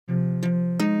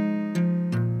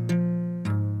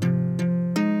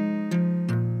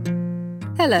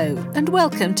Hello and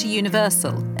welcome to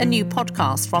Universal, a new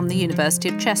podcast from the University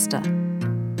of Chester.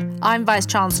 I'm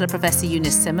Vice-Chancellor Professor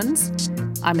Eunice Simmons.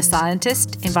 I'm a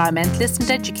scientist, environmentalist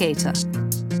and educator.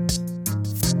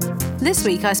 This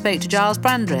week I spoke to Giles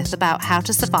Brandreth about how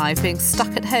to survive being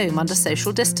stuck at home under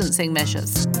social distancing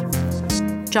measures.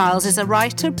 Giles is a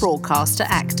writer, broadcaster,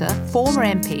 actor, former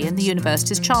MP and the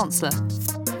university's Chancellor,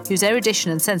 whose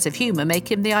erudition and sense of humour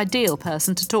make him the ideal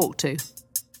person to talk to.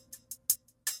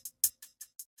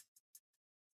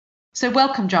 So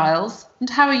welcome, Giles, and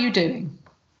how are you doing?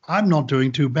 I'm not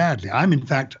doing too badly. I'm in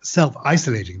fact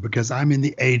self-isolating because I'm in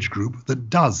the age group that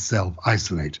does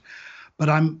self-isolate. But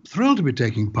I'm thrilled to be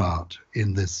taking part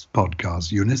in this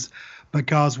podcast, Eunice,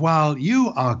 because while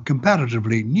you are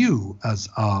comparatively new as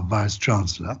our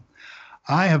Vice-Chancellor,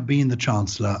 I have been the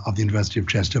Chancellor of the University of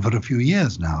Chester for a few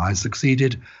years now. I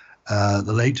succeeded the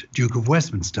late Duke of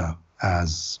Westminster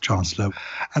as Chancellor,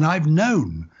 and I've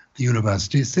known the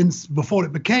university since before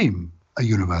it became a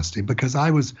university, because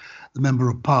I was the Member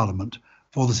of Parliament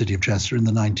for the City of Chester in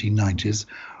the 1990s,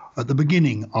 at the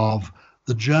beginning of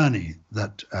the journey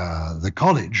that the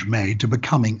college made to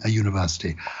becoming a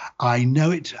university. I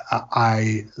know it,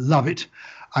 I love it.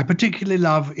 I particularly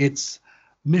love its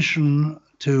mission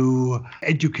to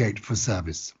educate for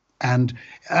service. And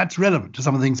that's relevant to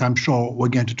some of the things I'm sure we're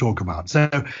going to talk about. So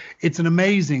it's an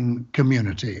amazing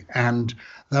community. And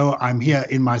though I'm here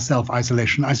in my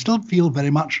self-isolation, I still feel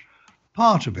very much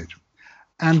part of it.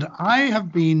 And I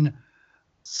have been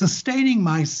sustaining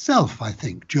myself, I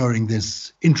think, during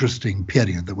this interesting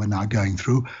period that we're now going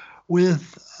through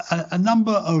with a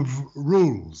number of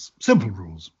rules, simple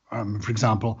rules. For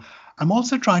example, I'm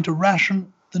also trying to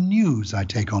ration the news I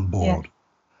take on board.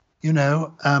 Yeah. You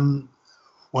know,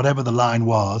 whatever the line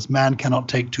was, man cannot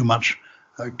take too much,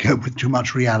 cope with too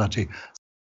much reality.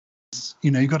 You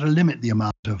know, you've got to limit the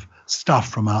amount of stuff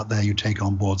from out there you take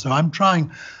on board. So I'm trying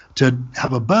to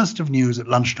have a burst of news at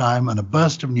lunchtime and a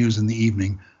burst of news in the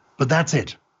evening, but that's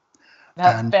it.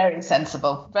 That's very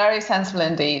sensible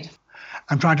indeed.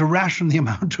 I'm trying to ration the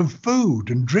amount of food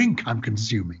and drink I'm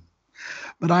consuming.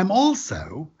 But I'm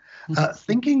also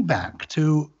thinking back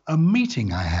to a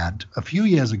meeting I had a few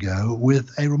years ago with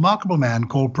a remarkable man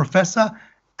called Professor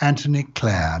Anthony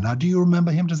Clare. Now, do you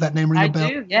remember him? Does that name ring a bell? I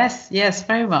do, yes,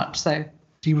 very much so.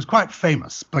 He was quite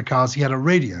famous because he had a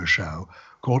radio show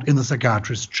called In the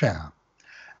Psychiatrist's Chair.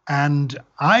 And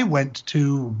I went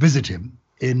to visit him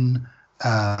in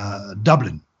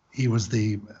Dublin. He was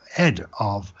the head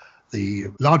of the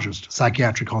largest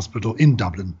psychiatric hospital in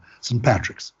Dublin, St.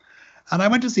 Patrick's. And I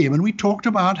went to see him and we talked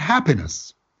about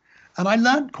happiness. And I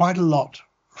learned quite a lot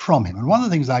from him. And one of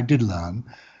the things I did learn,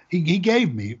 he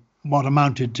gave me what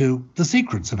amounted to the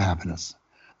secrets of happiness.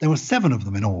 There were 7 of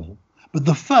them in all. But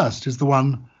the first is the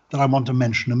one that I want to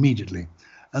mention immediately.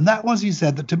 And that was, he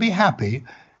said, that to be happy,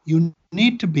 you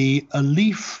need to be a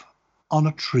leaf on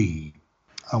a tree.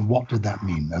 And what did that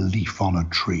mean, a leaf on a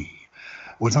tree?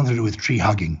 Well, it's something to do with tree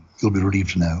hugging. You'll be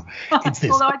relieved to know. It's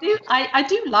this. Although I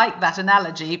do like that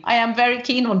analogy. I am very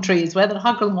keen on trees, whether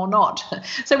hug them or not.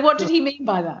 So what did he mean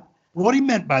by that? What he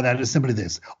meant by that is simply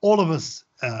this. All of us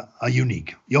are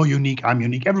unique. You're unique, I'm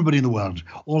unique, everybody in the world.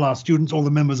 All our students, all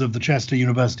the members of the Chester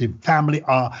University family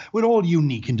we're all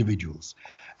unique individuals.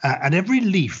 And every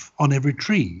leaf on every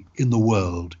tree in the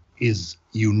world is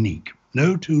unique.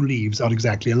 No 2 leaves are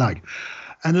exactly alike.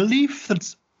 And a leaf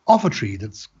that's off a tree,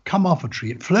 that's come off a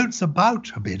tree, it floats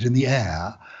about a bit in the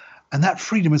air, and that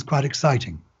freedom is quite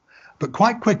exciting. But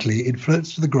quite quickly, it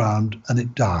floats to the ground and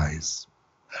it dies.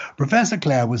 Professor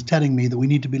Clare was telling me that we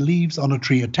need to be leaves on a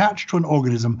tree attached to an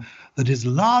organism that is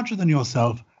larger than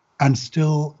yourself and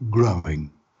still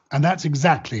growing. And that's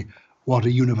exactly what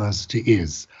a university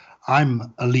is.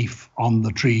 I'm a leaf on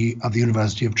the tree of the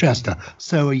University of Chester.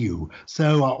 So are you.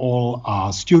 So are all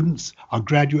our students, our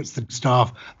graduates, the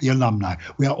staff, the alumni.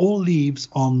 We are all leaves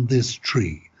on this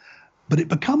tree. But it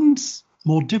becomes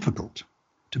more difficult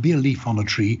to be a leaf on a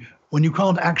tree when you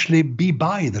can't actually be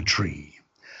by the tree.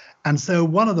 And so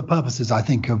one of the purposes, I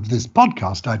think, of this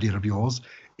podcast idea of yours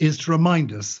is to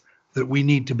remind us that we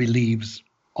need to be leaves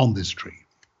on this tree.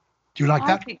 Do you like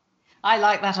that? I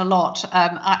like that a lot.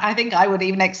 I think I would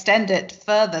even extend it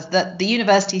further, that the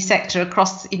university sector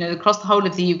across the whole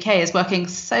of the UK is working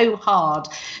so hard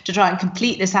to try and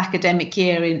complete this academic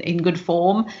year in good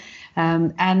form,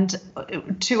 and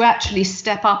to actually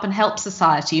step up and help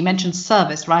society. You mentioned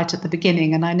service right at the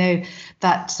beginning, and I know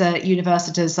that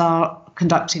universities are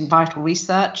conducting vital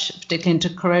research, particularly into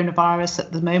coronavirus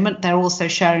at the moment. They're also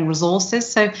sharing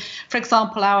resources. So, for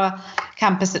example, our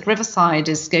campus at Riverside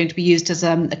is going to be used as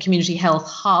a community health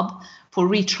hub, for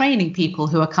retraining people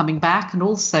who are coming back, and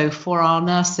also for our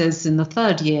nurses in the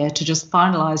third year to just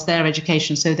finalise their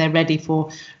education so they're ready for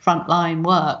frontline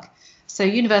work. So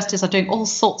universities are doing all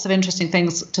sorts of interesting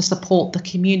things to support the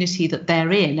community that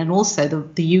they're in, and also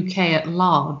the UK at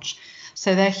large.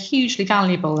 So they're hugely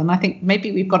valuable, and I think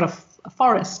maybe we've got a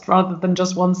forest rather than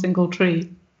just one single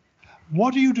tree.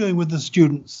 What are you doing with the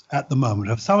students at the moment?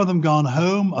 Have some of them gone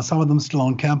home? Are some of them still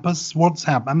on campus? What's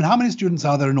happened? I mean, how many students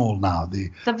are there in all now?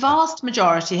 The vast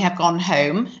majority have gone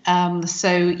home.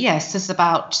 So, yes, there's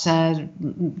about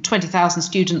 20,000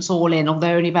 students all in,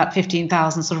 although only about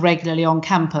 15,000 sort of regularly on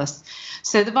campus.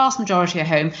 So the vast majority are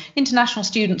home. International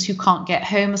students who can't get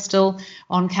home are still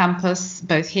on campus,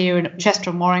 both here in Chester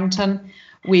and Warrington.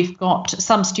 We've got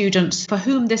some students for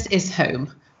whom this is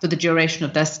home for the duration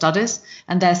of their studies,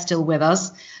 and they're still with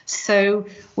us. So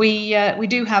we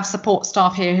do have support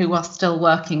staff here who are still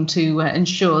working to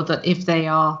ensure that if they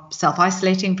are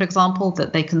self-isolating, for example,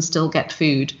 that they can still get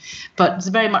food. But it's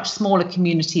a very much smaller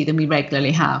community than we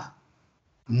regularly have.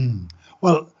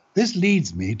 Well, this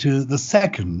leads me to the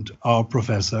second of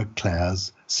Professor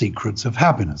Clare's secrets of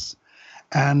happiness.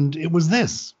 And it was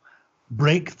this: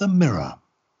 break the mirror.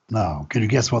 Now, can you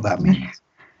guess what that means?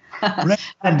 Break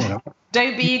the mirror.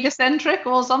 Don't be egocentric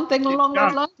or something along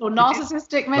those lines, or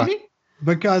narcissistic maybe? Right.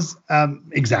 Because,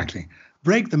 exactly.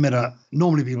 Break the mirror.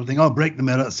 Normally people think, oh, break the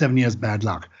mirror, 7 years bad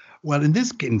luck. Well, in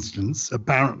this instance,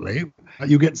 apparently,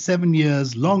 you get 7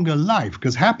 years longer life,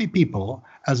 because happy people,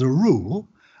 as a rule,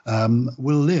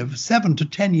 will live 7 to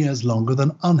 10 years longer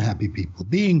than unhappy people.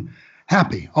 Being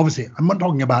happy, obviously, I'm not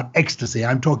talking about ecstasy,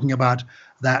 I'm talking about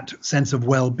that sense of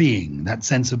well-being, that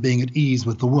sense of being at ease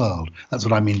with the world. That's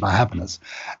what I mean by happiness.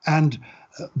 And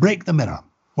break the mirror.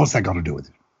 What's that got to do with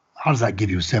it? How does that give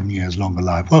you 7 years longer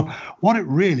life? Well, what it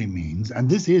really means, and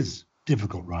this is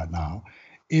difficult right now,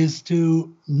 is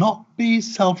to not be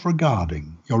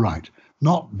self-regarding. You're right.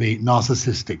 Not be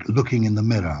narcissistic, looking in the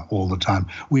mirror all the time.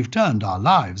 We've turned our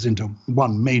lives into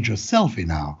one major selfie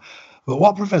now. But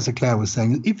what Professor Clare was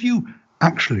saying, if you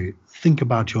actually think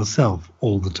about yourself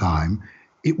all the time,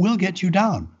 it will get you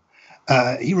down.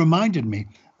 He reminded me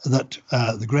that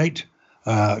the great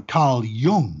Carl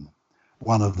Jung,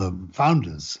 one of the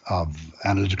founders of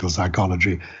analytical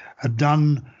psychology, had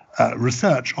done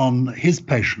research on his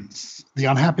patients, the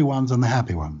unhappy ones and the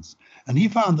happy ones. And he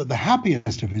found that the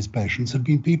happiest of his patients had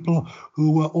been people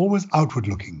who were always outward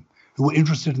looking, who were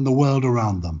interested in the world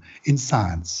around them, in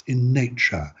science, in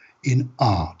nature, in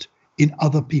art, in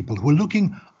other people, who were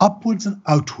looking upwards and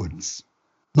outwards,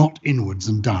 not inwards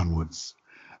and downwards.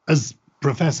 As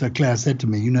Professor Clare said to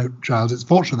me, you know, Giles, it's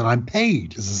fortunate that I'm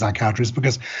paid as a psychiatrist,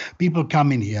 because people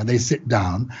come in here, they sit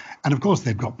down, and of course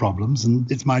they've got problems,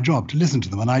 and it's my job to listen to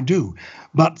them, and I do.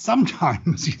 But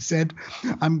sometimes, he said,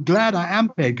 I'm glad I am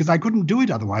paid, because I couldn't do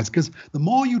it otherwise, because the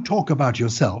more you talk about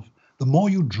yourself, the more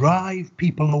you drive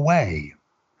people away,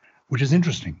 which is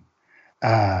interesting.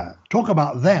 Talk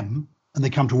about them, and they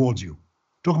come towards you.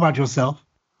 Talk about yourself,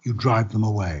 you drive them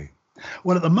away.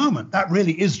 Well, at the moment, that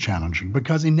really is challenging,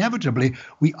 because inevitably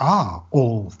we are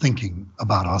all thinking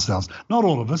about ourselves. Not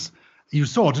all of us. You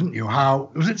saw, didn't you,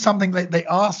 how, was it something that they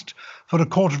asked for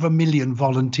 250,000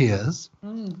 volunteers?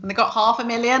 And they got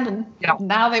 500,000, and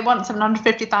now they want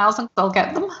 750,000. They'll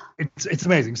get them. It's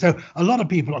amazing. So a lot of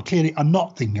people are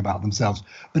not thinking about themselves,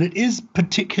 but it is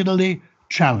particularly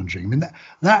challenging. I mean,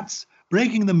 that's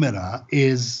breaking the mirror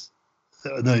is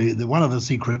the one of the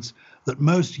secrets that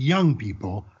most young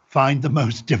people find the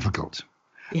most difficult.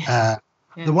 Yes.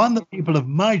 The one that people of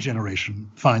my generation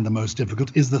find the most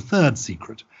difficult is the third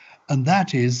secret, and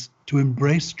that is to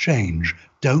embrace change.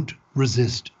 Don't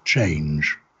resist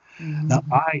change. Mm-hmm. Now,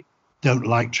 I don't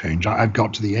like change. I've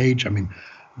got to the age, I mean,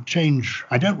 change,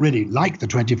 I don't really like the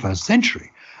 21st century.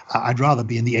 I'd rather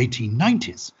be in the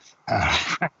 1890s.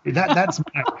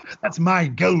 That's my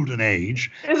golden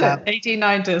age. Is it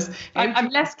 1890s? I'm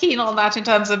less keen on that in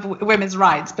terms of women's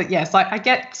rights, but yes, I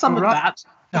get some of that.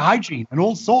 The hygiene and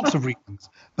all sorts of reasons,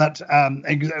 but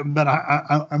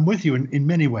I'm with you in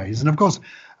many ways. And of course,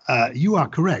 you are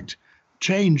correct.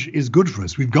 Change is good for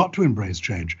us. We've got to embrace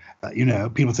change.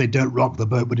 People say don't rock the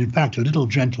boat, but in fact, a little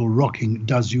gentle rocking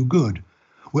does you good.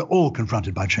 We're all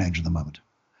confronted by change at the moment.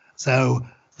 So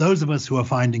those of us who are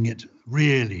finding it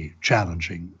really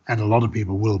challenging, and a lot of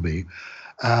people will be,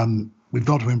 we've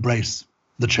got to embrace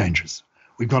the changes.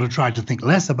 We've got to try to think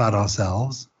less about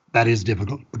ourselves. That is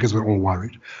difficult because we're all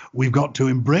worried. We've got to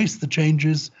embrace the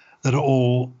changes that are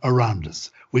all around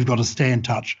us. We've got to stay in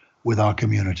touch with our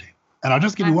community. And I'll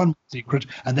just give you one secret,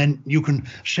 and then you can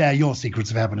share your secrets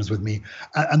of happiness with me.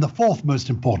 And the fourth most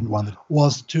important one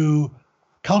was to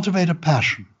cultivate a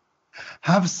passion.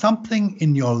 have something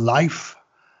in your life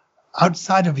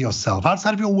outside of yourself,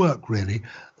 outside of your work, really,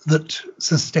 that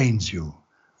sustains you,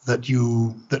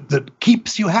 that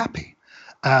keeps you happy.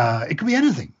 It could be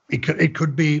anything. It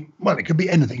could be anything. It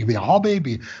could be a hobby,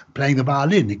 be playing the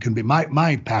violin. It can be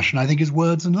my passion, I think, is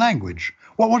words and language.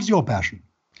 What's your passion?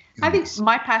 I think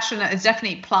my passion is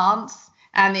definitely plants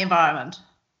and the environment.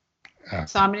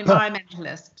 So I'm an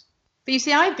environmentalist. But you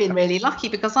see, I've been really lucky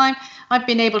because I've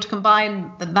been able to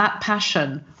combine that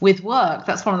passion with work.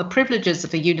 That's one of the privileges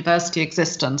of a university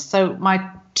existence. So my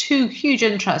two huge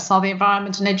interests are the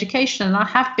environment and education, and I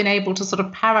have been able to sort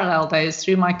of parallel those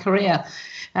through my career.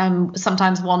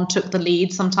 Sometimes one took the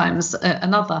lead, sometimes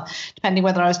another, depending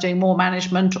whether I was doing more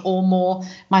management or more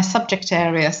my subject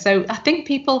area. So I think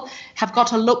people have got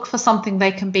to look for something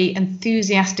they can be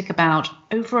enthusiastic about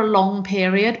over a long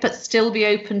period, but still be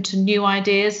open to new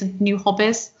ideas and new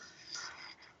hobbies.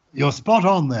 You're spot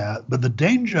on there, but the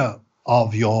danger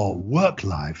of your work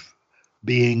life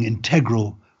being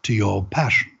integral to your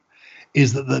passion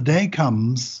is that the day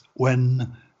comes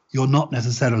when you're not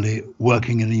necessarily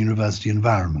working in a university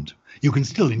environment. You can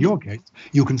still, in your case,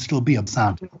 you can still be a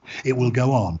scientist. It will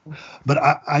go on. But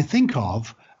I think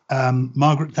of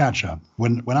Margaret Thatcher.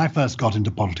 When I first got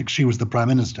into politics, she was the Prime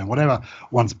Minister. And whatever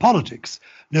one's politics,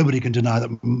 nobody can deny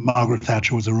that Margaret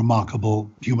Thatcher was a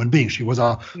remarkable human being. She was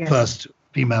our first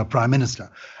female Prime Minister.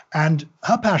 And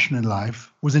her passion in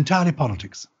life was entirely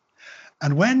politics.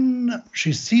 And when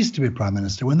she ceased to be Prime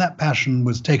Minister, when that passion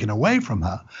was taken away from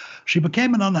her, she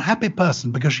became an unhappy person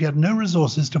because she had no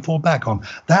resources to fall back on.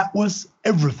 That was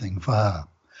everything for her.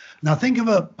 Now think of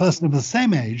a person of the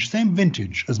same age, same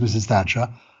vintage as Mrs. Thatcher,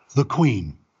 the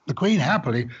Queen. The Queen,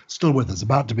 happily still with us,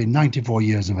 about to be 94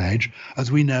 years of age,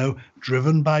 as we know,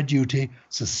 driven by duty,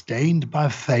 sustained by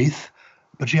faith,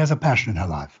 but she has a passion in her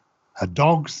life, her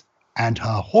dogs and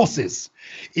her horses.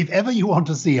 If ever you want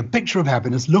to see a picture of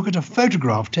happiness, look at a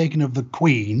photograph taken of the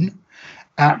Queen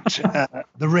at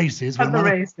the races. At the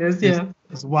races, yeah.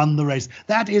 Has won the race.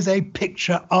 That is a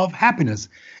picture of happiness.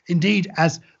 Indeed,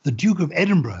 as the Duke of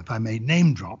Edinburgh, if I may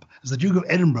name drop, as the Duke of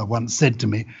Edinburgh once said to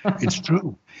me, it's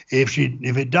true. If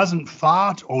it doesn't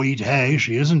fart or eat hay,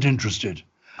 she isn't interested.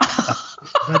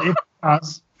 But if it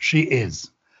does, she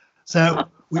is. So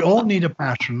we all need a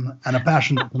passion, and a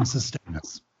passion that can sustain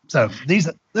us. So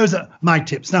those are my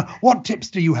tips. Now, what tips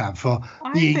do you have for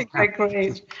being? I think they're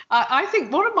great. I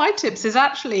think one of my tips is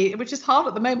actually, which is hard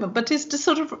at the moment, but is to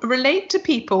sort of relate to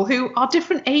people who are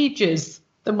different ages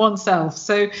than oneself.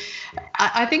 So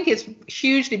I think it's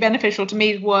hugely beneficial to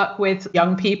me to work with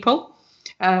young people,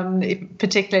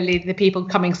 particularly the people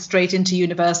coming straight into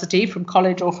university from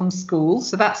college or from school.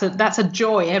 So that's a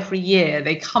joy every year.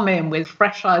 They come in with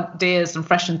fresh ideas and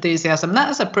fresh enthusiasm.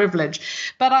 That is a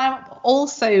privilege. But I'm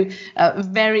also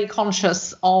very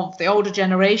conscious of the older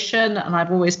generation, and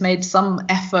I've always made some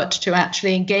effort to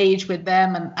actually engage with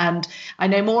them. And I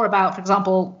know more about, for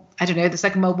example, I don't know, the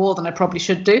Second World War than I probably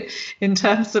should do in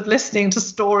terms of listening to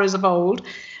stories of old.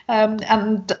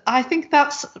 And I think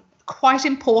that's quite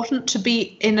important, to be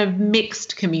in a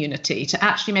mixed community, to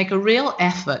actually make a real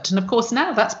effort. And of course,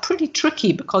 now that's pretty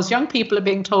tricky because young people are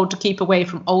being told to keep away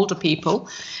from older people,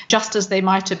 just as they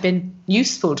might have been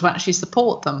useful to actually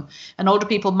support them. And older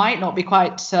people might not be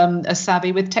quite as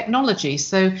savvy with technology.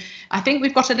 So I think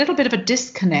we've got a little bit of a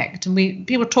disconnect, and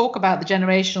people talk about the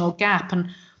generational gap. And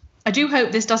I do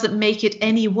hope this doesn't make it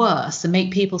any worse and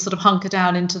make people sort of hunker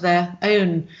down into their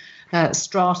own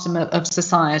stratum of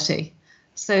society.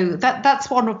 So that's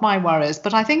one of my worries.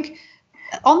 But I think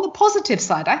on the positive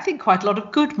side, I think quite a lot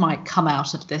of good might come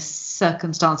out of this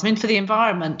circumstance. I mean, for the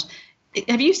environment,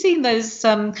 have you seen those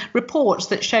reports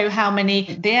that show how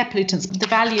many the air pollutants, the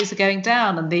values are going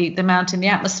down and the amount in the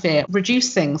atmosphere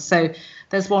reducing? So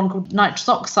there's one called nitrous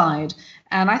oxide.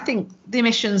 And I think the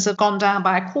emissions have gone down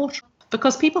by a quarter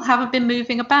because people haven't been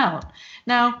moving about.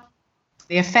 Now,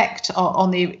 the effect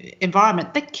on the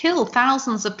environment, they kill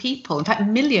thousands of people, in fact,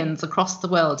 millions across the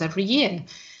world every year.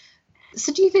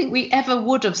 So do you think we ever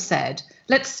would have said,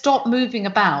 let's stop moving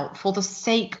about for the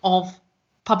sake of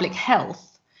public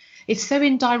health? It's so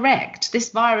indirect.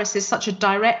 This virus is such a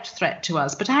direct threat to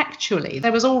us, but actually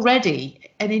there was already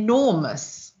an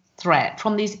enormous threat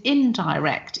from these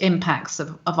indirect impacts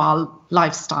of our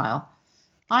lifestyle.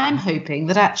 I'm hoping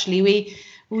that actually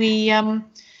we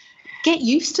get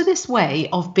used to this way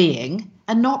of being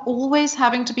and not always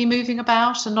having to be moving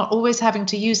about and not always having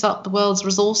to use up the world's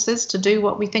resources to do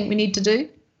what we think we need to do.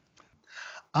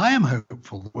 I am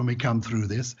hopeful that when we come through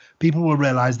this, people will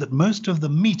realize that most of the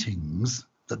meetings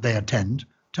that they attend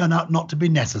turn out not to be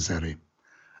necessary.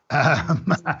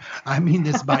 I mean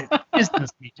this by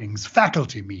business meetings,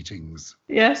 faculty meetings.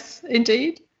 Yes,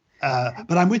 indeed.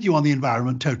 But I'm with you on the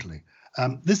environment totally.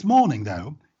 This morning,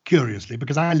 though, curiously,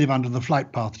 because I live under the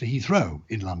flight path to Heathrow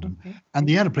in London, and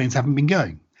the aeroplanes haven't been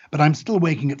going, but I'm still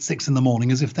waking at 6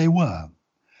 a.m. as if they were.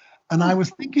 And I was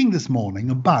thinking this morning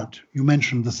about, you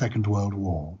mentioned the Second World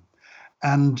War,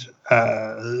 and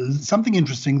something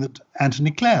interesting that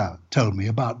Anthony Clare told me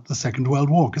about the Second World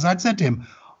War, because I'd said to him,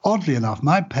 oddly enough,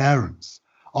 my parents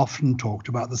often talked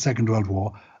about the Second World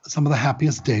War as some of the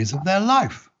happiest days of their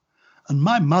life. And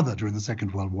my mother, during the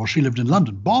Second World War, she lived in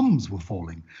London. Bombs were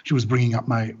falling. She was bringing up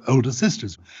my older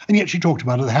sisters. And yet she talked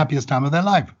about it the happiest time of their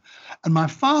life. And my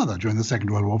father, during the Second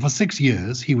World War, for 6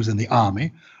 years, he was in the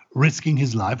army, risking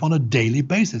his life on a daily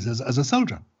basis as a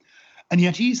soldier. And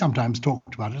yet he sometimes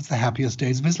talked about it as the happiest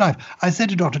days of his life. I said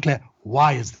to Dr. Clare,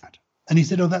 why is that? And he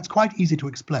said, oh, that's quite easy to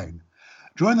explain.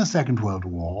 During the Second World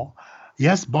War,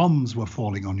 yes, bombs were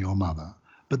falling on your mother,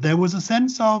 but there was a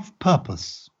sense of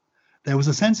purpose. There was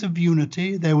a sense of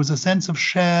unity. There was a sense of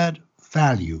shared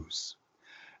values.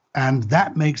 And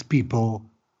that makes people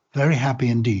very happy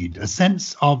indeed. A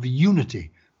sense of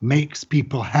unity makes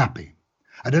people happy.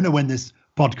 I don't know when this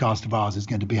podcast of ours is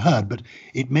going to be heard, but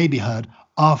it may be heard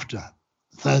after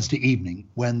Thursday evening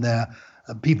when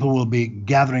people will be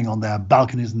gathering on their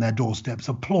balconies and their doorsteps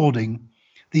applauding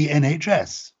the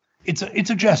NHS. It's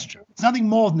a gesture. It's nothing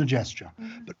more than a gesture.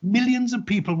 But millions of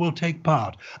people will take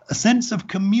part. A sense of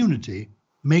community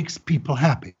makes people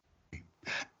happy.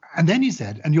 And then he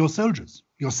said, and your soldiers,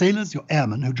 your sailors, your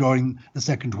airmen who during the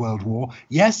Second World War,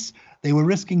 yes, they were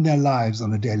risking their lives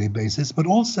on a daily basis, but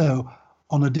also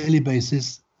on a daily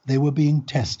basis, they were being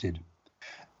tested.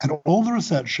 And all the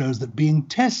research shows that being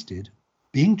tested,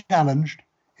 being challenged,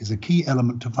 is a key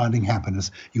element to finding happiness.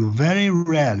 You very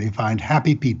rarely find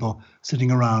happy people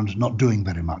sitting around not doing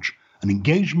very much. An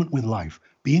engagement with life,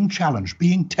 being challenged,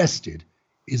 being tested,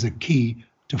 is a key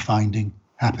to finding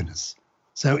happiness.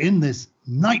 So in this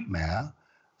nightmare,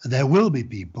 there will be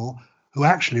people who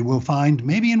actually will find,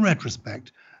 maybe in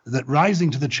retrospect, that rising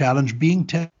to the challenge, being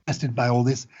tested by all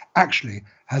this, actually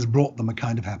has brought them a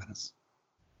kind of happiness.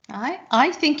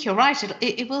 I think you're right.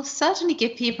 It will certainly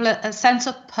give people a sense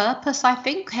of purpose, I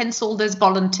think, hence all those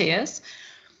volunteers.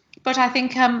 But I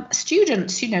think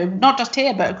students, not just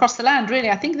here, but across the land, really,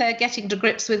 I think they're getting to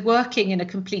grips with working in a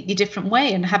completely different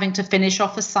way and having to finish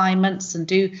off assignments and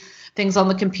do things on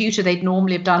the computer they'd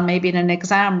normally have done maybe in an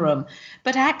exam room.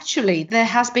 But actually, there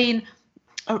has been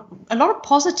a lot of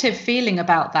positive feeling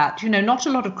about that, not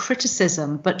a lot of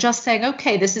criticism, but just saying,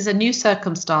 OK, this is a new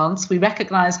circumstance. We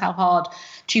recognize how hard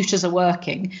tutors are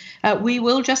working. We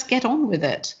will just get on with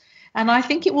it. And I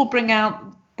think it will bring out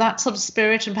that sort of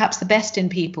spirit and perhaps the best in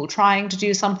people trying to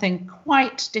do something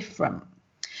quite different.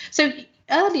 So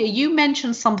earlier you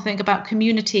mentioned something about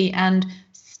community and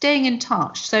staying in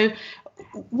touch. So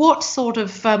what sort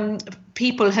of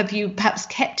people have you perhaps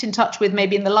kept in touch with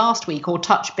maybe in the last week or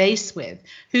touch base with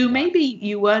who maybe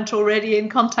you weren't already in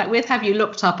contact with? Have you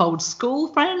looked up old school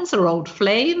friends or old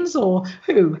flames or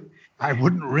who? I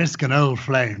wouldn't risk an old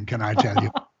flame, can I tell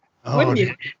you? Wouldn't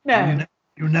you? No.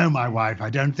 You know my wife. I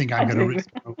don't think I'm going to risk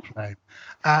an old flame.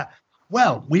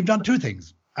 Well, we've done two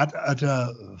things. At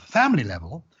a family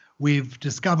level, we've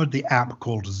discovered the app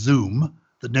called Zoom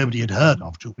that nobody had heard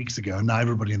of 2 weeks ago. And now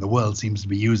everybody in the world seems to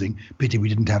be using. Pity we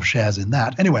didn't have shares in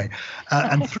that. Anyway,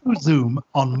 and through Zoom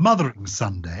on Mothering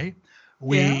Sunday,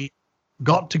 we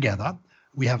got together.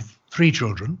 We have 3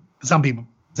 children. Some people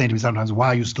say to me sometimes, why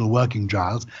are you still working,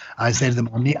 Giles? I say to them,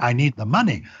 I need the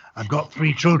money. I've got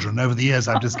 3 children. Over the years,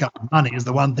 I've discovered money is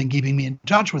the one thing keeping me in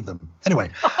touch with them.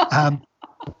 Anyway,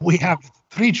 we have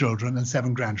 3 children and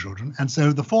 7 grandchildren. And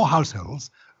so the 4 households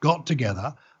got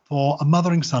together for a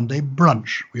Mothering Sunday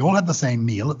brunch. We all had the same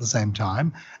meal at the same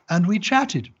time, and we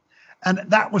chatted. And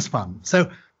that was fun. So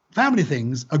family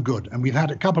things are good. And we've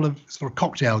had a couple of sort of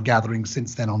cocktail gatherings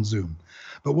since then on Zoom.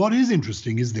 But what is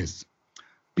interesting is this.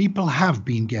 People have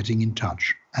been getting in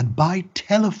touch, and by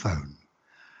telephone.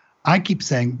 I keep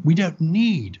saying we don't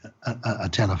need a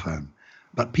telephone,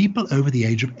 but people over the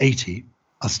age of 80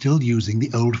 are still using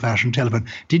the old-fashioned telephone.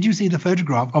 Did you see the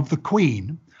photograph of the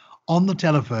Queen on the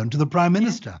telephone to the Prime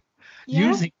Minister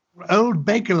using old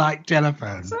Bakelite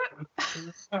telephone?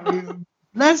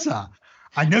 Bless her.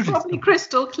 I noticed. Probably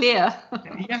crystal clear.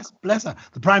 Yes, bless her.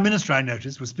 The Prime Minister, I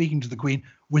noticed, was speaking to the Queen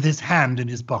with his hand in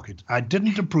his pocket. I did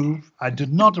not approve,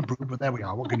 but there we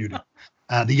are. What can you do?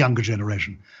 The younger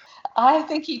generation. I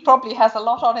think he probably has a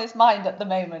lot on his mind at the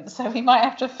moment, so we might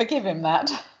have to forgive him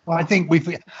that. Well, I think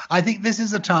this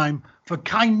is a time for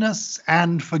kindness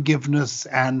and forgiveness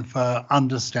and for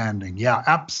understanding. Yeah,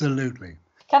 absolutely.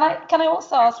 Can I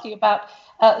also ask you about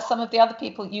some of the other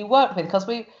people you worked with? Because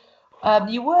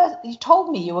you told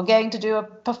me you were going to do a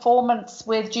performance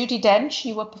with Judi Dench.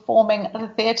 You were performing at the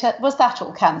theatre. Was that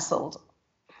all cancelled?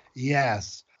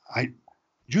 Yes,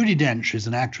 Judi Dench is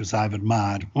an actress I've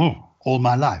admired all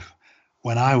my life.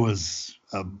 When I was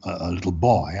a little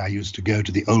boy, I used to go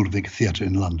to the Old Vic Theatre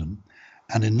in London.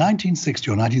 And in 1960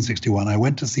 or 1961, I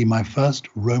went to see my first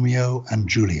Romeo and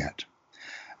Juliet.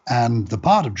 And the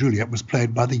part of Juliet was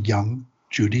played by the young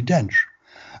Judi Dench.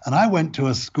 And I went to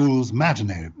a school's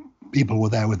matinee. People were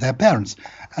there with their parents.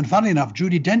 And funny enough,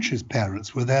 Judi Dench's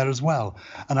parents were there as well.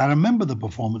 And I remember the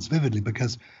performance vividly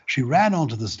because she ran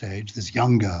onto the stage, this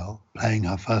young girl playing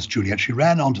her first Juliet. She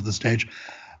ran onto the stage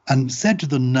and said to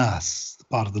the nurse, the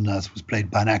part of the nurse was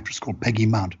played by an actress called Peggy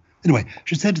Mount. Anyway,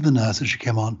 she said to the nurse as she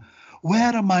came on,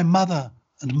 "Where are my mother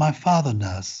and my father,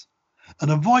 nurse?" And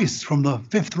a voice from the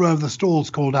fifth row of the stalls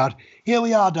called out, "Here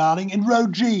we are, darling, in row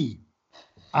G."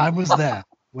 I was there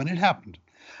when it happened.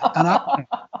 And I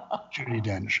Judi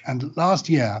Dench. And last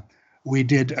year, we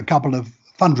did a couple of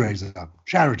fundraiser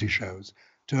charity shows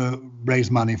to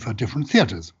raise money for different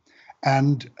theatres.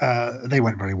 And they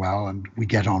went very well, and we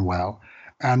get on well.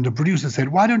 And the producer said,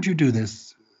 "Why don't you do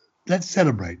this? Let's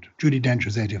celebrate. Judi Dench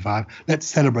is 85. Let's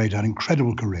celebrate her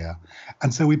incredible career."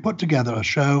 And so we put together a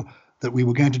show that we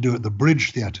were going to do at the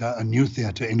Bridge Theatre, a new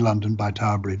theatre in London by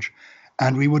Tower Bridge.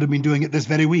 And we would have been doing it this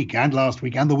very week and last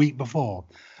week and the week before.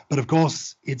 But of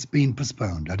course, it's been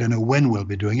postponed. I don't know when we'll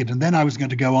be doing it. And then I was going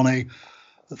to go on a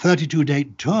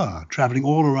 32-date tour, travelling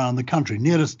all around the country.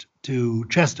 Nearest to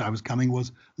Chester I was coming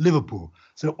was Liverpool.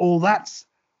 So all that's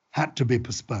had to be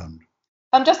postponed.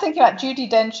 I'm just thinking about Judi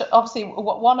Dench, obviously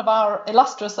one of our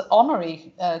illustrious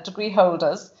honorary degree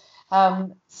holders.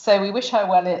 So we wish her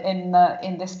well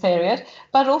in this period.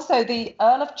 But also the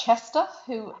Earl of Chester,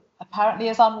 who apparently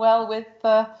is unwell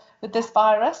with this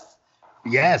virus.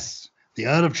 Yes. The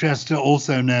Earl of Chester,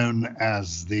 also known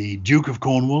as the Duke of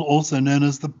Cornwall, also known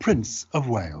as the Prince of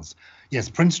Wales. Yes,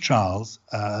 Prince Charles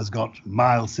has got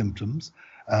mild symptoms,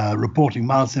 reporting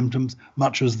mild symptoms,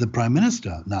 much as the Prime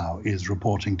Minister now is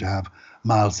reporting to have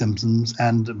mild symptoms,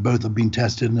 and both have been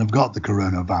tested and have got the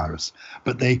coronavirus.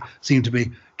 But they seem to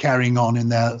be carrying on in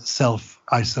their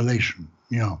self-isolation.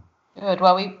 Yeah. Good.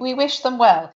 Well, we wish them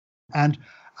well. And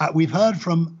we've heard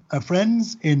from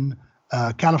friends in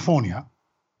California,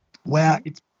 where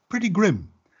it's pretty grim.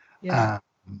 Yeah.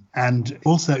 And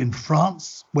also in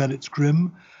France, where it's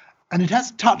grim. And it's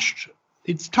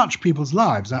touched people's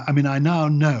lives. I mean, I now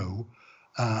know,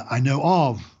 I know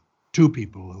of 2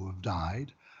 people who have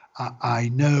died. I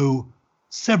know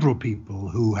several people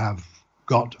who have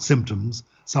got symptoms,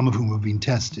 some of whom have been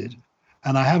tested.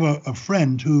 And I have a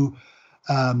friend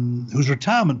whose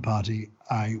retirement party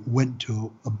I went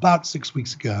to about 6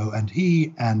 weeks ago, and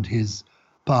he and his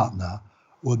partner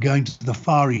were going to the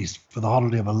Far East for the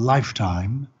holiday of a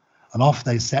lifetime, and off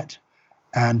they set.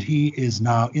 And he is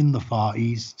now in the Far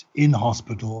East, in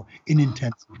hospital, in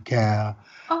intensive care,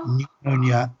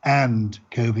 pneumonia and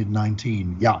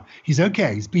COVID-19. Yeah, he's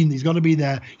okay. He's got to be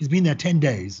there. He's been there 10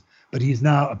 days, but he's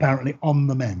now apparently on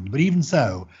the mend. But even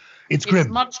so, it's grim.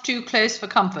 It's much too close for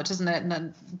comfort, isn't it?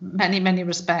 In many, many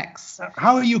respects.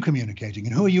 How are you communicating,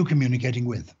 and who are you communicating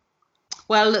with?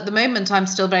 Well, at the moment, I'm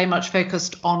still very much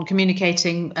focused on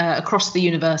communicating across the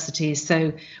universities.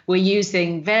 So we're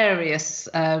using various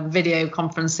video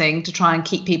conferencing to try and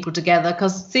keep people together,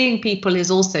 because seeing people is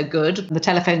also good. The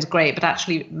telephone's great, but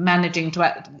actually managing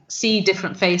to see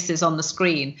different faces on the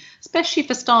screen, especially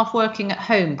for staff working at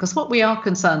home, because what we are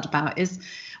concerned about is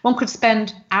one could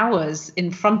spend hours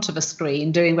in front of a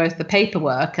screen doing both the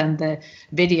paperwork and the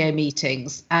video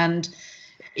meetings, and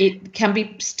it can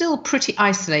be still pretty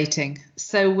isolating.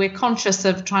 So we're conscious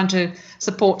of trying to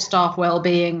support staff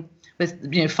well-being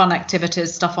with fun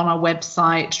activities, stuff on our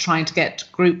website, trying to get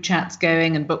group chats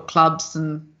going and book clubs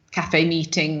and cafe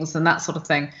meetings and that sort of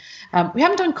thing. We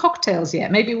haven't done cocktails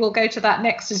yet. Maybe we'll go to that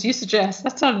next, as you suggest.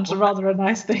 That sounds rather a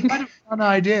nice thing. Quite a fun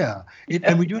idea.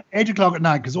 And we do it at 8 o'clock at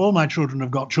night, because all my children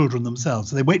have got children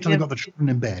themselves. So they wait till they've got the children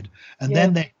in bed, and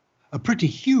then they a pretty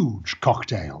huge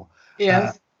cocktail.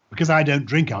 Yes. Because I don't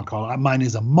drink alcohol, mine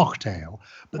is a mocktail.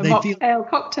 But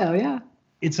Cocktail, yeah.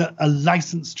 It's a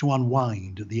license to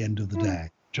unwind at the end of the day,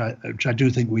 which I do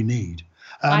think we need.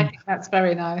 I think that's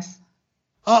very nice.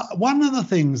 One of the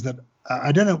things that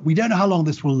we don't know how long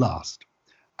this will last.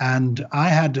 And I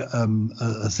had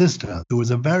a sister who was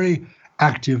a very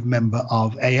active member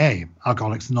of AA,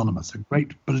 Alcoholics Anonymous, a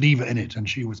great believer in it. And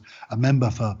she was a member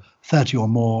for 30 or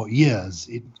more years.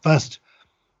 It first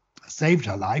saved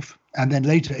her life, and then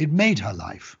later it made her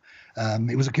life.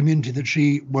 It was a community that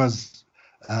she was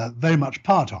very much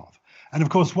part of. And of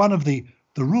course, one of the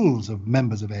rules of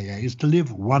members of AA is to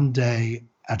live one day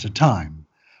at a time,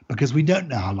 because we don't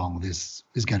know how long this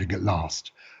is going to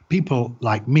last. People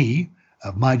like me,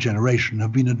 of my generation,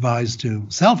 have been advised to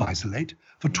self-isolate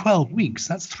for 12 weeks.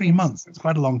 That's 3 months. That's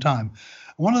quite a long time.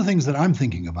 One of the things that I'm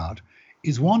thinking about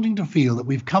is wanting to feel that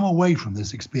we've come away from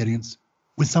this experience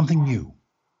with something new,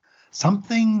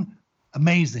 something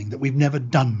amazing that we've never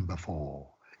done before.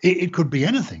 It could be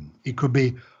anything. It could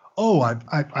be, oh,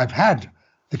 I've had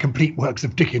the complete works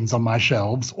of Dickens on my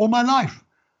shelves all my life,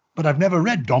 but I've never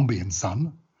read Dombey and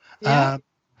Son. Yeah.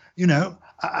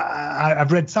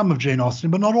 I've read some of Jane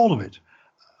Austen, but not all of it.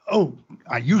 Oh,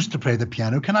 I used to play the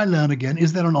piano. Can I learn again?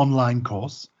 Is there an online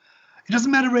course? It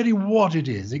doesn't matter really what it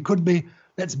is. It could be,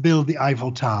 let's build the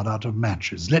Eiffel Tower out of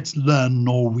matches. Let's learn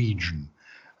Norwegian.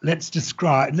 Let's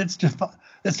discover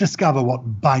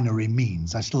what binary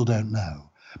means. I still don't know.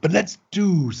 But let's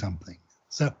do something.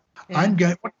 So yeah. I'm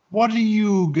going, what are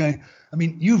you going? I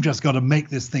mean, you've just got to make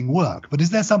this thing work. But is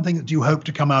there something that you hope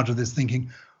to come out of this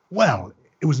thinking, well,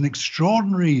 it was an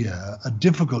extraordinary year, a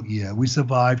difficult year. We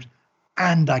survived,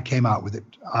 and I came out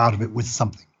of it with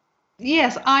something.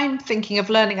 Yes, I'm thinking of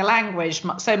learning a language.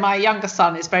 So my younger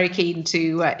son is very keen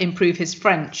to improve his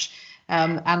French.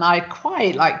 And I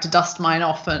quite like to dust mine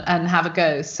off and have a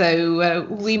go. So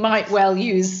we might well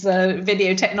use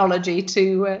video technology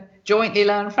to jointly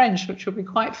learn French, which would be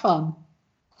quite fun.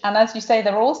 And as you say,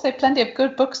 there are also plenty of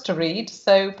good books to read.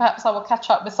 So perhaps I will catch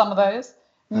up with some of those,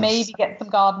 maybe get some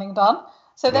gardening done.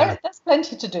 So there's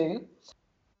plenty to do.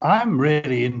 I'm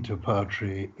really into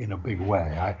poetry in a big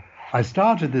way. I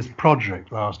started this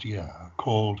project last year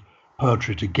called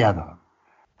Poetry Together.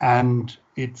 And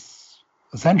it's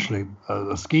essentially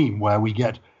a scheme where we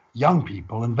get young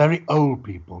people and very old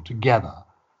people together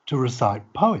to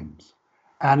recite poems.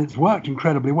 And it's worked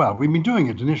incredibly well. We've been doing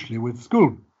it initially with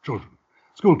school children,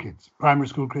 school kids, primary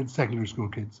school kids, secondary school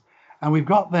kids. And we've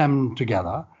got them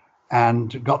together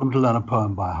and got them to learn a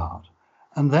poem by heart.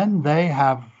 And then they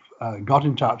have got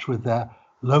in touch with their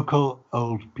local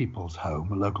old people's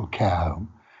home, a local care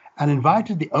home, and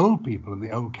invited the old people in the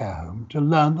old care home to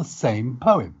learn the same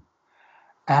poem.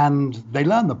 And they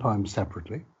learned the poem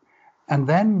separately. And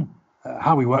then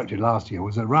how we worked it last year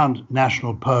was around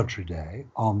National Poetry Day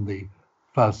on the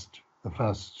 1st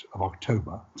of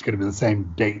October. It's going to be the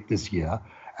same date this year.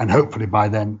 And hopefully by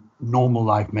then, normal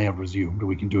life may have resumed, or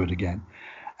we can do it again.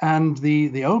 And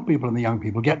the old people and the young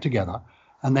people get together,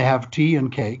 and they have tea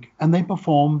and cake, and they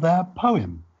perform their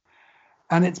poem.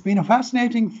 And it's been a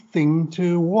fascinating thing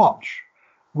to watch.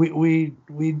 We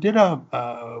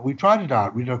tried it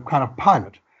out. We did a kind of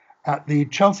pilot at the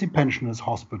Chelsea Pensioners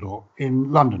Hospital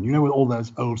in London. You know where all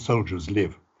those old soldiers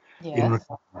live. Yes.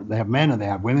 They have men and they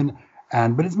have women,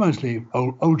 but it's mostly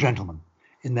old gentlemen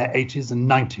in their 80s and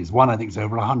 90s. One I think is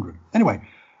over 100. Anyway,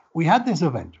 we had this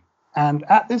event, and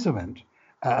at this event,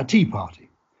 a tea party.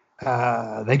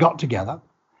 They got together,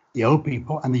 the old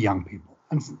people and the young people.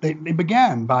 And they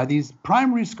began by these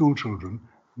primary school children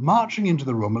marching into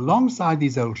the room alongside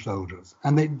these old soldiers.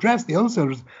 And the old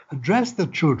soldiers had dressed the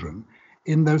children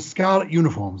in those scarlet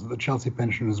uniforms that the Chelsea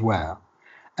pensioners wear.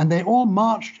 And they all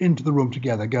marched into the room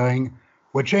together going,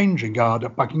 "We're changing guard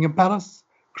at Buckingham Palace.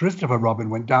 Christopher Robin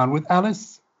went down with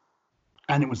Alice."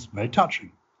 And it was very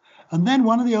touching. And then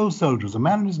one of the old soldiers, a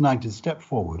man in his 90s, stepped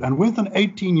forward, and with an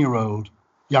 18-year-old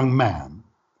young man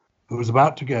who was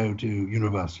about to go to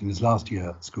university in his last year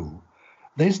at school,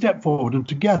 they stepped forward, and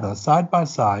together, side by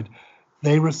side,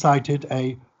 they recited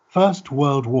a First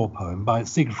World War poem by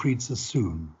Siegfried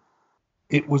Sassoon.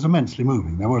 It was immensely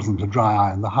moving. There wasn't a dry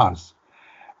eye in the house.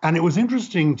 And it was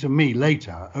interesting to me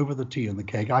later, over the tea and the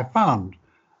cake, I found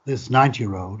this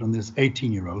 90-year-old and this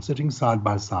 18-year-old sitting side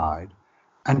by side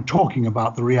and talking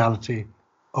about the reality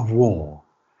of war.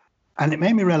 And it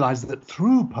made me realize that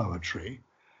through poetry,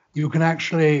 you can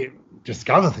actually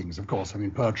discover things, of course. I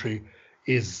mean, poetry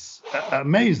is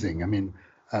amazing. I mean,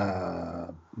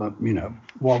 but, you know,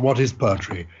 what is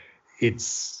poetry?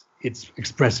 It's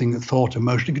expressing thought,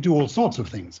 emotion. You can do all sorts of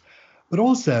things. But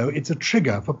also, it's a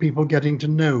trigger for people getting to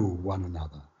know one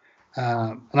another.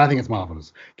 And I think it's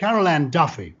marvelous. Carol Ann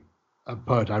Duffy, a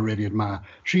poet I really admire,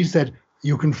 she said,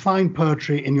 "You can find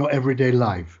poetry in your everyday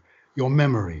life, your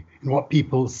memory, in what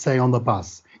people say on the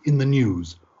bus, in the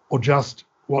news, or just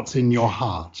what's in your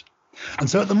heart." And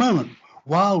so at the moment,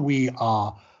 while we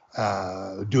are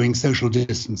doing social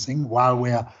distancing, while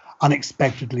we're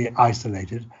unexpectedly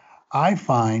isolated, I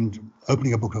find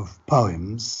opening a book of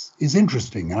poems is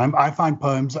interesting. And I find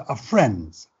poems are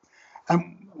friends.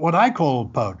 And what I call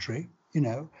poetry, you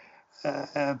know,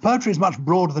 poetry is much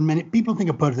broader than many people think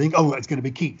of poetry. They think, oh, it's going to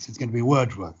be Keats, it's going to be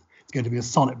Wordsworth, it's going to be a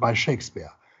sonnet by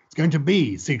Shakespeare. It's going to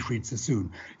be Siegfried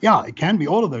Sassoon. Yeah, it can be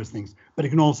all of those things, but it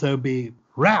can also be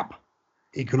rap.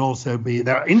 It can also be,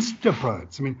 there are Insta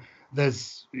poets. I mean,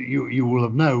 there's, you will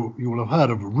have heard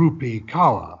of Rupi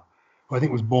Kaur, who I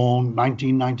think was born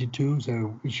 1992.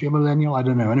 So is she a millennial? I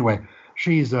don't know. Anyway,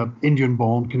 she's an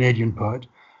Indian-born Canadian poet.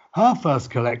 Her first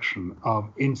collection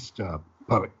of Insta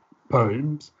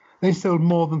poems, they sold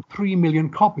more than 3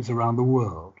 million copies around the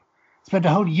world. Spent a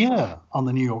whole year on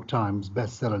the New York Times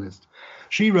bestseller list.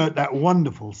 She wrote that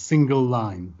wonderful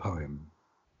single-line poem.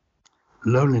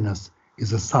 Loneliness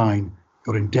is a sign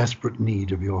you're in desperate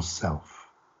need of yourself.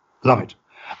 Love it.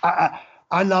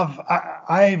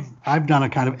 I've done a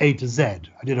kind of A to Z.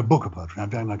 I did a book of poetry. I've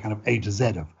done a kind of A to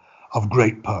Z of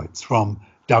great poets, from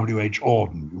W.H.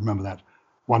 Auden. You remember that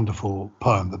wonderful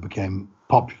poem that became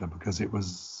popular because it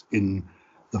was in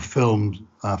the film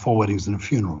Four Weddings and a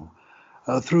Funeral,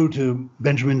 through to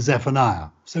Benjamin Zephaniah.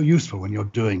 So useful when you're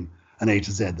doing an A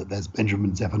to Z that there's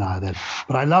Benjamin Zephaniah there.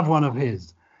 But I love one of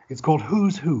his. It's called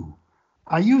Who's Who.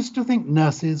 I used to think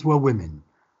nurses were women.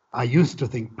 I used to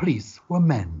think police were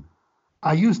men.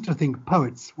 I used to think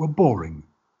poets were boring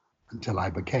until I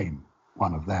became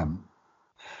one of them.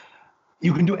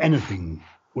 You can do anything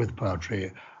with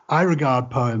poetry. I regard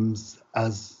poems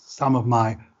as some of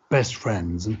my best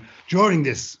friends. And during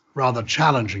this rather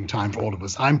challenging time for all of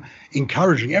us, I'm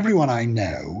encouraging everyone I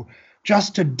know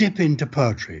just to dip into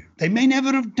poetry. They may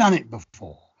never have done it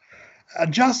before.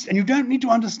 And you don't need to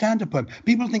understand a poem.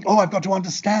 People think, oh, I've got to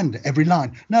understand every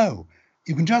line. No,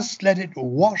 you can just let it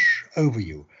wash over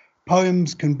you.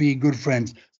 Poems can be good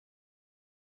friends.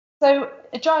 So,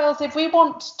 Giles, if we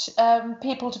want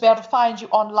people to be able to find you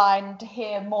online to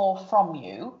hear more from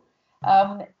you,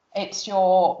 it's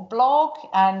your blog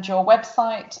and your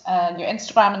website and your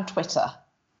Instagram and Twitter.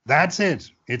 That's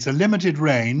it. It's a limited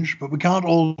range, but we can't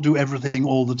all do everything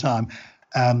all the time.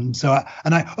 On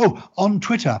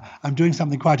Twitter, I'm doing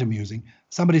something quite amusing.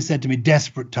 Somebody said to me,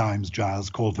 desperate times, Giles,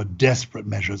 call for desperate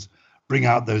measures. Bring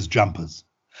out those jumpers.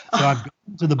 So I've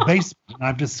gone to the basement and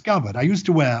I've discovered, I used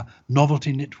to wear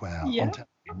novelty knitwear on television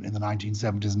in the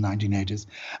 1970s and 1980s.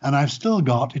 And I've still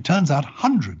got, it turns out,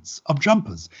 hundreds of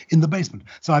jumpers in the basement.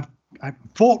 So I've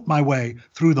fought my way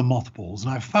through the mothballs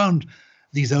and I've found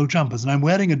these old jumpers, and I'm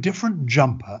wearing a different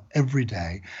jumper every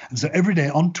day. And so every day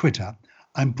on Twitter,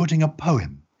 I'm putting a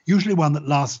poem, usually one that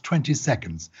lasts 20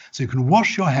 seconds. So you can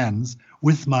wash your hands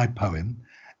with my poem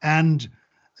and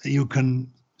you can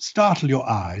startle your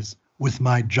eyes with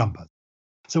my jumper.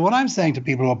 So what I'm saying to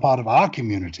people who are part of our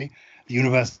community, the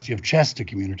University of Chester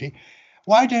community,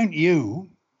 why don't you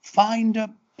find a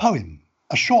poem,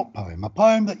 a short poem, a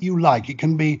poem that you like? It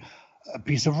can be a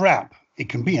piece of rap. It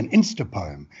can be an Insta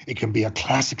poem. It can be a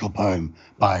classical poem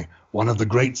by one of the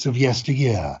greats of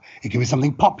yesteryear. It can be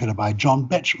something popular by John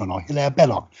Betjeman or Hilaire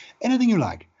Belloc, anything you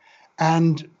like.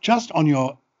 And just on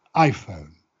your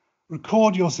iPhone,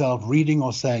 record yourself reading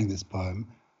or saying this poem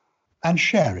and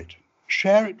share it.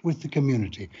 Share it with the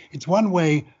community. It's one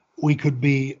way we could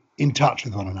be in touch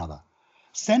with one another.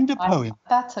 Send a poem.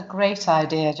 That's a great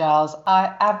idea, Giles.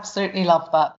 I absolutely love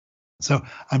that. So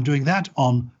I'm doing that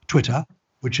on Twitter,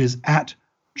 which is at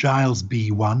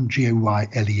GilesB1,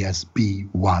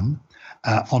 GaylesB1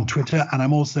 on Twitter. And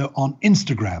I'm also on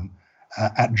Instagram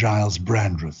at Giles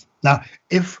Brandreth. Now,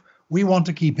 if we want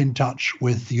to keep in touch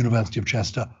with the University of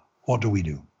Chester, what do we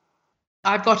do?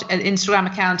 I've got an Instagram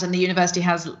account and the university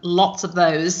has lots of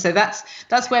those. So that's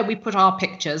where we put our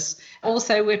pictures.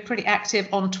 Also, we're pretty active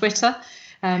on Twitter.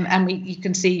 And you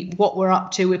can see what we're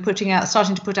up to. We're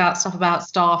starting to put out stuff about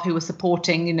staff who are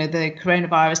supporting, the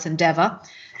coronavirus endeavour.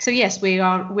 So yes, we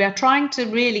are trying to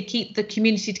really keep the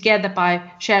community together by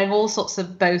sharing all sorts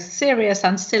of both serious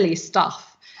and silly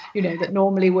stuff, that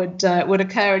normally would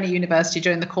occur in a university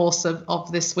during the course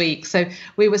of this week. So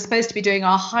we were supposed to be doing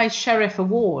our High Sheriff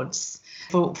Awards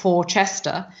for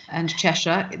Chester and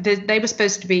Cheshire. They were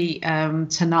supposed to be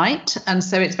tonight, and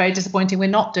so it's very disappointing we're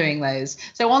not doing those.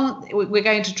 So we're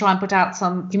going to try and put out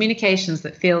some communications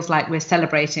that feels like we're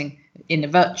celebrating in a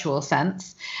virtual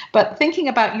sense. But thinking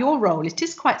about your role, it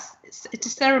is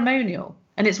ceremonial,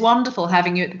 and it's wonderful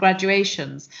having you at the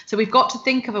graduations. So we've got to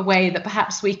think of a way that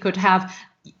perhaps we could have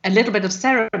a little bit of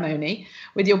ceremony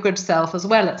with your good self as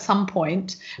well at some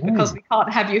point, because we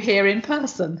can't have you here in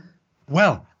person.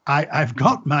 Well, I've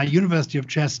got my University of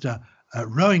Chester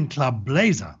rowing club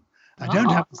blazer. I don't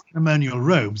have the ceremonial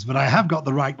robes, but I have got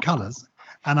the right colours,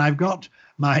 and I've got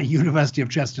my University of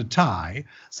Chester tie,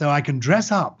 so I can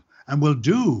dress up and we'll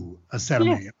do a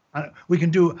ceremony. Yes. We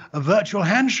can do a virtual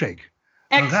handshake.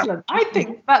 Excellent. I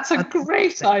think that's a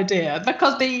great idea,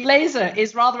 because the blazer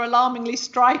is rather alarmingly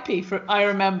stripy, I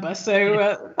remember.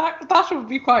 So that would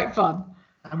be quite fun.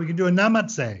 And we can do a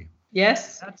namaste.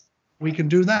 Yes. We can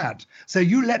do that. So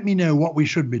you let me know what we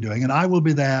should be doing, and I will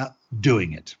be there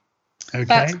doing it. Okay.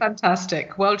 That's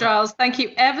fantastic. Well, Giles, thank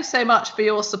you ever so much for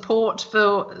your support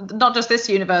for not just this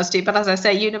university, but as I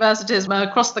say, universities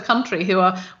across the country who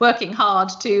are working hard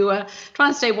to try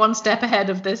and stay one step ahead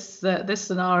of this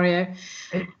scenario.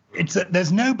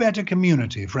 There's no better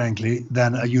community, frankly,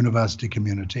 than a university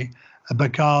community,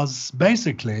 because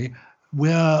basically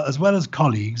we're, as well as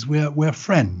colleagues, we're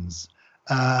friends.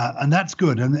 And that's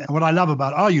good. And what I love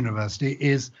about our university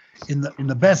is, in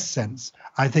the best sense,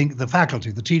 I think the faculty,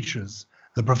 the teachers,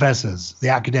 the professors, the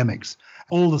academics,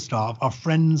 all the staff are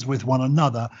friends with one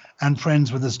another and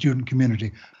friends with the student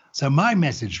community. So my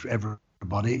message to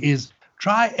everybody is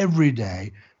try every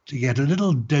day to get a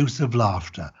little dose of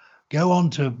laughter. Go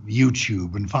onto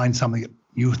YouTube and find something that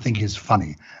you think is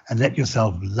funny and let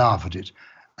yourself laugh at it.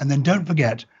 And then don't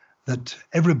forget that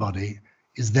everybody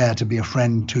is there to be a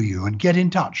friend to you, and get in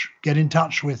touch. Get in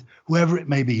touch with whoever it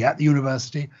may be at the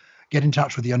university. Get in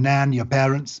touch with your nan, your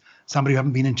parents, somebody you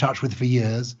haven't been in touch with for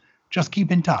years. Just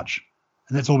keep in touch,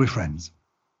 and let's all be friends.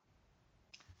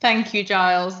 Thank you,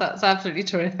 Giles. That's absolutely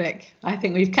terrific. I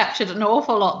think we've captured an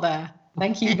awful lot there.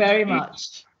 Thank you very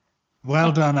much.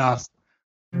 Well done, us.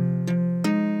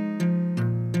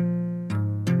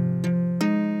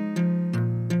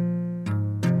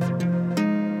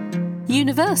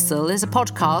 Universal is a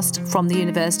podcast from the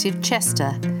University of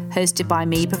Chester, hosted by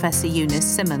me, Professor Eunice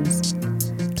Simmons.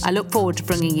 I look forward to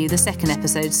bringing you the second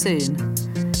episode soon.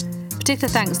 Particular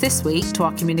thanks this week to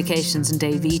our communications and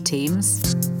AV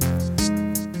teams.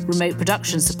 Remote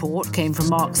production support came from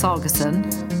Mark Sargerson.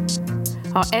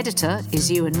 Our editor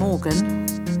is Ewan Morgan.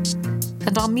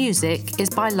 And our music is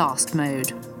by Last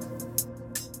Mode.